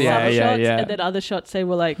 I In love yeah, other yeah, shots, yeah. and then other shots they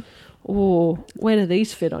were like, oh, where do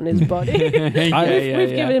these fit on his body? We've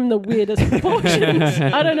given him the weirdest proportions.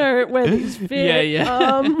 I don't know where these fit. Yeah,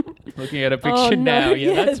 yeah. Looking at a picture Oh, no. now,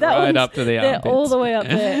 yeah, that's that right one's- up to the They're armpits. all the way up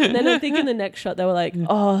there. And then I think in the next shot they were like,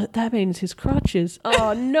 oh, that means his crotches.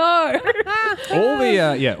 Oh, no. All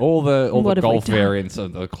the What have we golf done? variants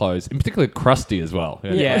of the clothes, in particular Krusty as well.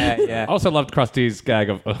 Yeah, yeah. I also loved Krusty's gag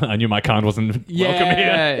of I knew my kind wasn't welcome here.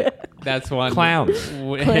 Yeah, that's one. Clowns.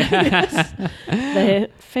 They're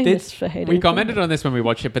famous for hating We commented on this when we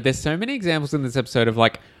watched it, but there's so many examples in this episode of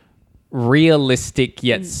like realistic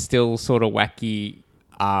yet still sort of wacky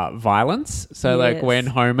violence. So like Yes. when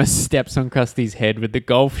Homer steps on Krusty's head with the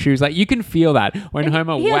golf shoes, like you can feel that when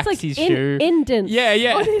Homer He has, whacks like, his shoe. indents Yeah,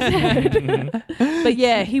 yeah. on his head. But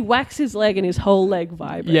yeah, he whacks his leg and his whole leg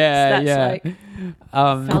vibrates. Yeah, That's yeah. like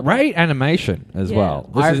felt Great animation as Yeah. well.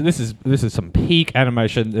 This is some peak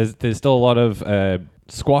animation. There's still a lot of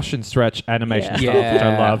squash and stretch animation Yeah. stuff, which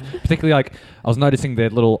I Yeah. love. Particularly like I was noticing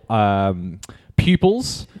their little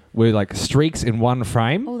pupils were like streaks in one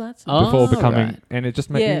frame. Oh, that's Before Oh, becoming, right. and it just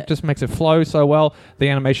Yeah. it just makes it flow so well. The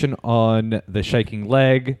animation on the shaking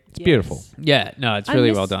leg, it's Yes. beautiful. Yeah, no, it's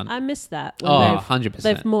really well done. I miss that. When Oh, they've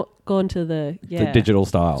 100%. gone to the The digital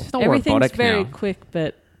style. It's not Everything's robotic very now. quick,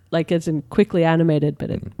 but like as in quickly animated, but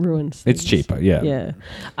it ruins. It's things. cheaper, yeah. Yeah,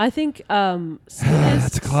 I think That's a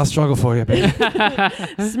Smithers, class struggle for you, baby.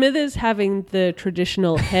 Smithers having the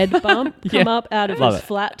traditional head bump come up out of Love his it.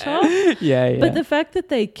 flat top. Yeah, yeah. But the fact that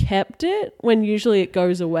they kept it when usually it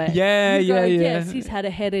goes away. Yeah, You go, yeah, yeah. Yes, he's had a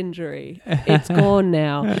head injury. It's gone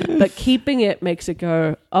now. But keeping it makes it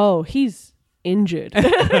go, oh, he's injured.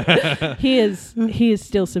 he is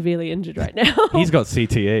still severely injured right now. He's got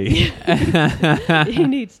CTE. He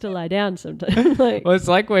needs to lie down sometime. Like, Well, it's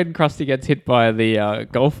like when Krusty gets hit by the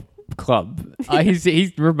golf club.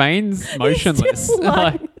 He remains motionless. still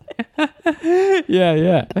lying.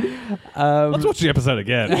 Yeah. Let's watch the episode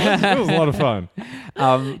again. It was a lot of fun.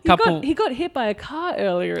 He got hit by a car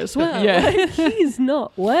earlier as well. Yeah. Like, he's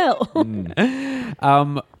not well.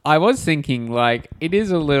 I was thinking, like, it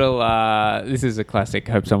is a little, this is a classic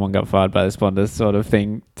hope someone got fired by the sponsor sort of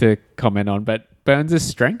thing to comment on, but Burns'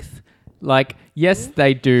 strength, like, yes,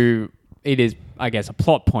 they do, it is, I guess, a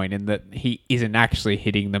plot point in that he isn't actually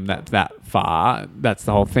hitting them that far. That's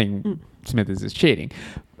the whole thing. Smithers is cheating,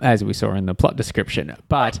 as we saw in the plot description.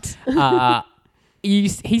 But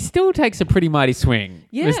he still takes a pretty mighty swing,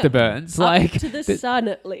 Yeah. Mr. Burns. Up Like to the sun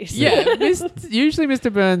at least. Yeah, usually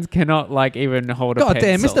Mr. Burns cannot like even hold a God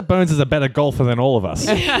damn, pencil. Mr. Burns is a better golfer than all of us.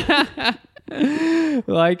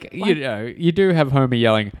 Like, you know, you do have Homer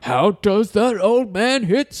yelling, "How does that old man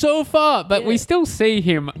hit so far?" But we still see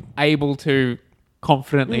him able to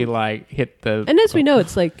confidently like hit the. And as we know,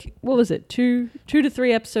 it's like, what was it? 2 to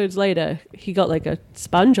 3 episodes later, he got like a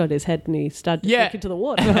sponge on his head and he started to sink into the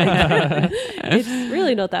water. It's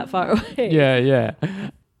really not that far away. Yeah.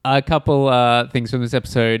 A couple things from this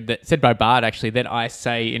episode that said by Bart actually that I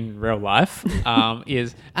say in real life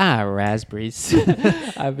is raspberries.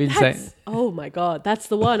 I've been saying. Oh my God, that's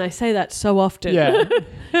the one. I say that so often. Yeah.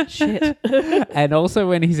 Shit. And also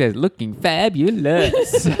when he says looking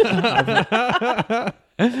fabulous. I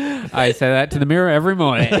say that to the mirror every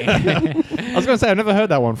morning. I was going to say, I've never heard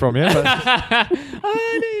that one from you. But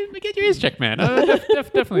Get your ears checked, man. I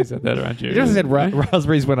definitely said that around you. you just said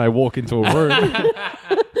raspberries when I walk into a room.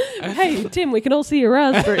 Hey, Tim, we can all see your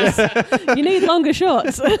raspberries. You need longer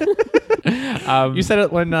shorts. You said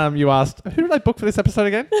it when you asked, who did I book for this episode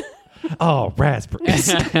again? Oh,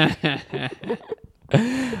 raspberries.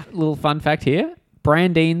 Little fun fact here.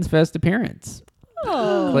 Brandine's first appearance.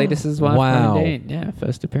 Oh. Cletus's wife, Wow. Brandine. Yeah,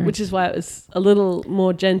 first appearance. Which is why it was a little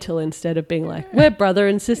more gentle instead of being like, we're brother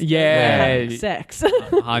and sister. Yeah. We're having sex.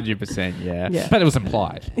 100%, yeah. Yeah. But it was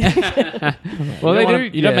implied. Well, they do.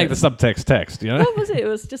 You don't make the subtext text, you know? What was it? It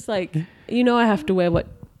was just like, I have to wear what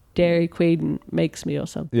Dairy Queen makes me or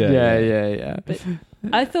something. Yeah. But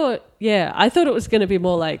I thought it was going to be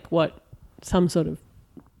more like some sort of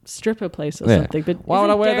stripper place or something. But why would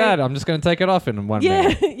isn't I wear Dairy- that? I'm just going to take it off in one Yeah,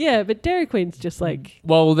 minute. yeah. But Dairy Queen's just like,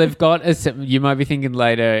 Well, they've got you might be thinking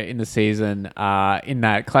later in the season, in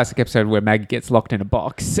that classic episode where Maggie gets locked in a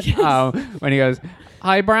box, when he goes,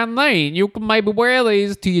 "Hi, Brandine, you can maybe wear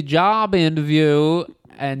these to your job interview."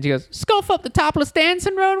 And she goes, "Scoff up the topless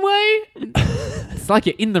dancing runway." It's like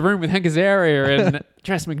you're in the room with Hank Azaria and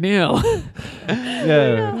Tress McNeil.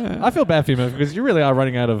 Yeah. I feel bad for you, Murph, because you really are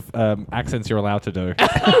running out of accents you're allowed to do.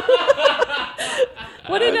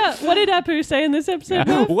 what did Apu say in this episode?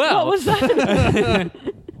 Murph? Well. What was that?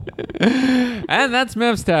 And that's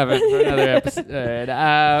Murph's Tavern for another episode.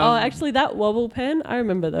 Actually, that wobble pen, I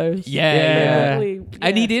remember those. Yeah.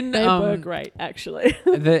 And he didn't. They were great, actually.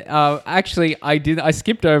 Actually, I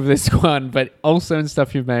skipped over this one, but also in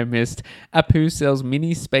stuff you may have missed. Apu sells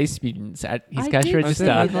mini space mutants at his cash did register. see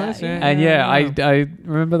that, And I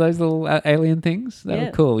remember those little alien things. They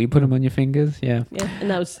were cool. You put them on your fingers. Yeah. Yeah, and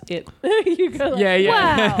that was it. You go like,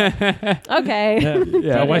 Yeah. wow.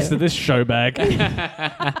 Okay. I wasted this show bag.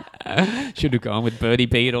 Should have gone with Birdie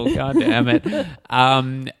Beetle. God damn it.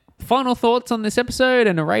 Final thoughts on this episode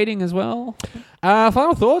and a rating as well?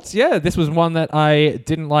 Final thoughts? Yeah, this was one that I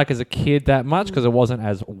didn't like as a kid that much because it wasn't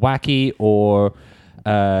as wacky or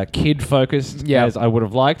kid-focused as I would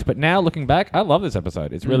have liked. But now, looking back, I love this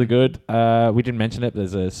episode. It's really good. We didn't mention it, but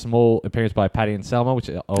there's a small appearance by Patty and Selma, which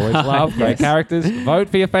I always love. Great characters. Vote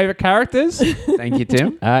for your favorite characters. Thank you,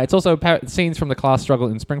 Tim. It's also scenes from the class struggle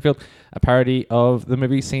in Springfield, a parody of the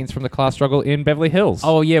movie Scenes from the Class Struggle in Beverly Hills.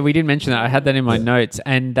 Oh, yeah, we did mention that. I had that in my notes.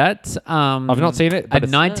 And that's... I've not seen it. A But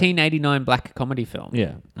 1989 black comedy film.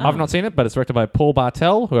 yeah. I've not seen it, but it's directed by Paul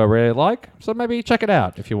Bartel, who I really like. So maybe check it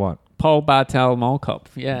out if you want. Paul Bartel Mall Cop.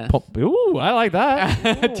 Yeah. Ooh, I like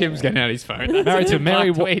that. Tim's getting out his phone. Married to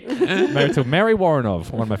Mary Married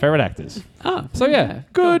Warrenov, one of my favorite actors. Oh, So yeah,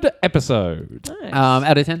 good episode. Nice.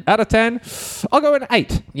 out of 10? Out of 10, I'll go an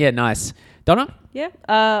 8. Yeah, nice. Donna? Yeah.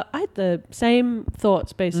 I had the same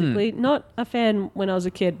thoughts, basically. Not a fan when I was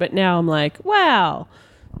a kid, but now I'm like, wow.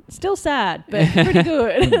 Still sad, but pretty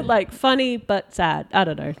good. Like funny, but sad. I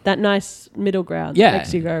don't know. That nice middle ground that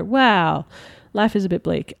makes you go, wow. Life is a bit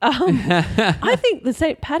bleak. I think the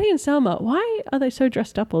same. Patty and Selma, why are they so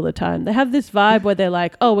dressed up all the time? They have this vibe where they're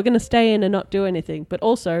like, oh, we're going to stay in and not do anything. But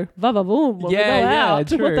also, va-va-voom when we go out.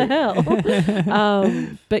 True. What the hell?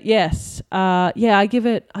 But yes. I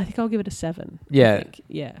think I'll give it a 7. Yeah.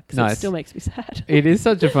 Yeah. Because Nice. it still makes me sad. It is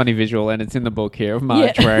such a funny visual, and it's in the book here of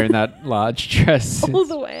Marge wearing that large dress. All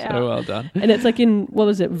the way out. So well done. And it's like in, what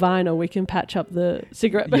was it, vinyl. We can patch up the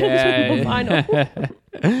cigarette burns with vinyl.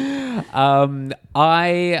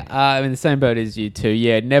 I'm in the same boat as you two.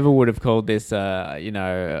 Yeah, never would have called this,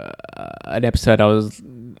 an episode I was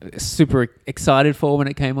super excited for when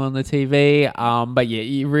it came on the TV. But yeah,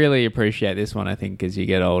 you really appreciate this one, I think, as you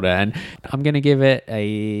get older. And I'm going to give it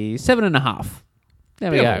a 7.5.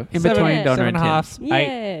 There we go. In between Donna and Tim. 7.5,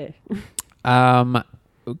 8. Yeah.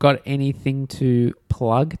 got anything to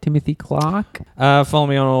plug, Timothy Clark? Follow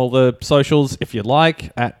me on all the socials if you'd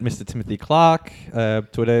like, at Mr. Timothy Clark,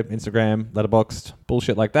 Twitter, Instagram, Letterboxd,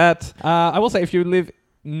 bullshit like that. I will say, if you live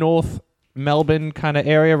North Melbourne kind of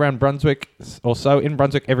area around Brunswick or so, in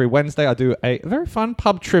Brunswick every Wednesday I do a very fun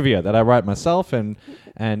pub trivia that I write myself and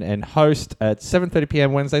host at 7:30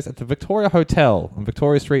 p.m. Wednesdays at the Victoria Hotel on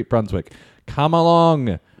Victoria Street, Brunswick. Come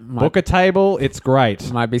along, book a table, it's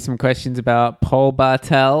great. Might be some questions about Paul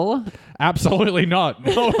Bartel. Absolutely not.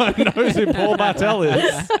 No one knows who Paul Bartel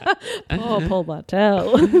is. Oh, Paul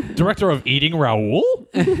Bartel. Director of Eating Raoul?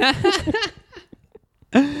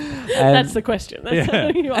 That's the question. That's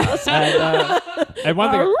what you ask. And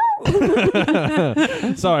one thing...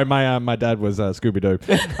 Sorry, my dad was Scooby-Doo.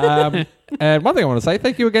 And one thing I want to say,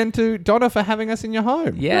 thank you again to Donna for having us in your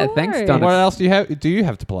home. Yeah, No thanks, worries. Donna. What else do you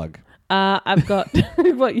have to plug? I've got...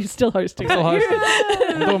 What, you're still hosting? Still aren't you?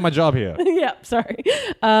 hosting. I'm doing my job here. Yeah, sorry.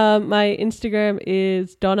 My Instagram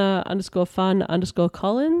is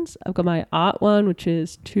Donna_fun_Collins. I've got my art one, which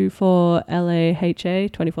is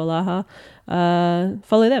 24LAHA, 24 Laha.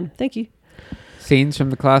 Follow them. Thank you. Scenes from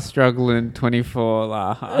the class struggle in 24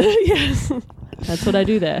 Laha. Yes. That's what I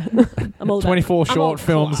do there. I'm all 24 about, short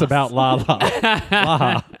films about Lala.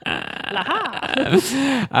 Laha.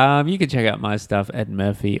 You can check out my stuff at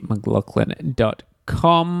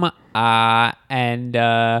murphymclaughlin.com.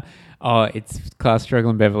 It's Class Struggle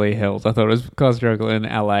in Beverly Hills. I thought it was Class Struggle in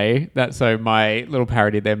LA. So my little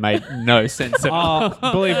parody there made no sense at all.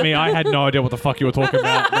 Oh, believe me, I had no idea what the fuck you were talking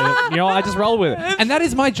about. I just roll with it. And that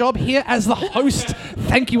is my job here as the host.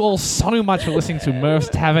 Thank you all so much for listening to Murph's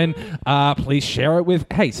Tavern. Please share it with...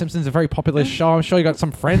 Hey, Simpsons is a very popular show. I'm sure you got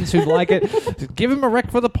some friends who like it. Just give them a rec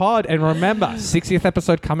for the pod. And remember, 60th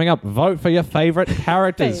episode coming up. Vote for your favorite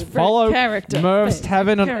characters. Follow Murph's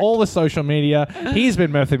Tavern on all the social media. He's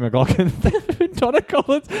been Murphy McLaughlin. Donna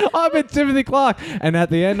Collins. I've been Timothy Clark. And at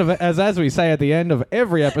the end of it, as we say at the end of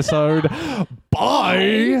every episode,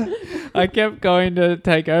 bye. I kept going to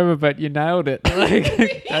take over, but you nailed it.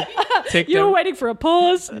 You were waiting for a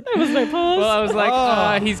pause. There was no pause. Well, I was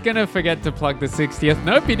like, he's going to forget to plug the 60th.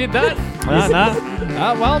 Nope, he did that.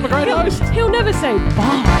 Well, I'm a great host. He'll never say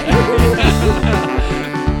bye.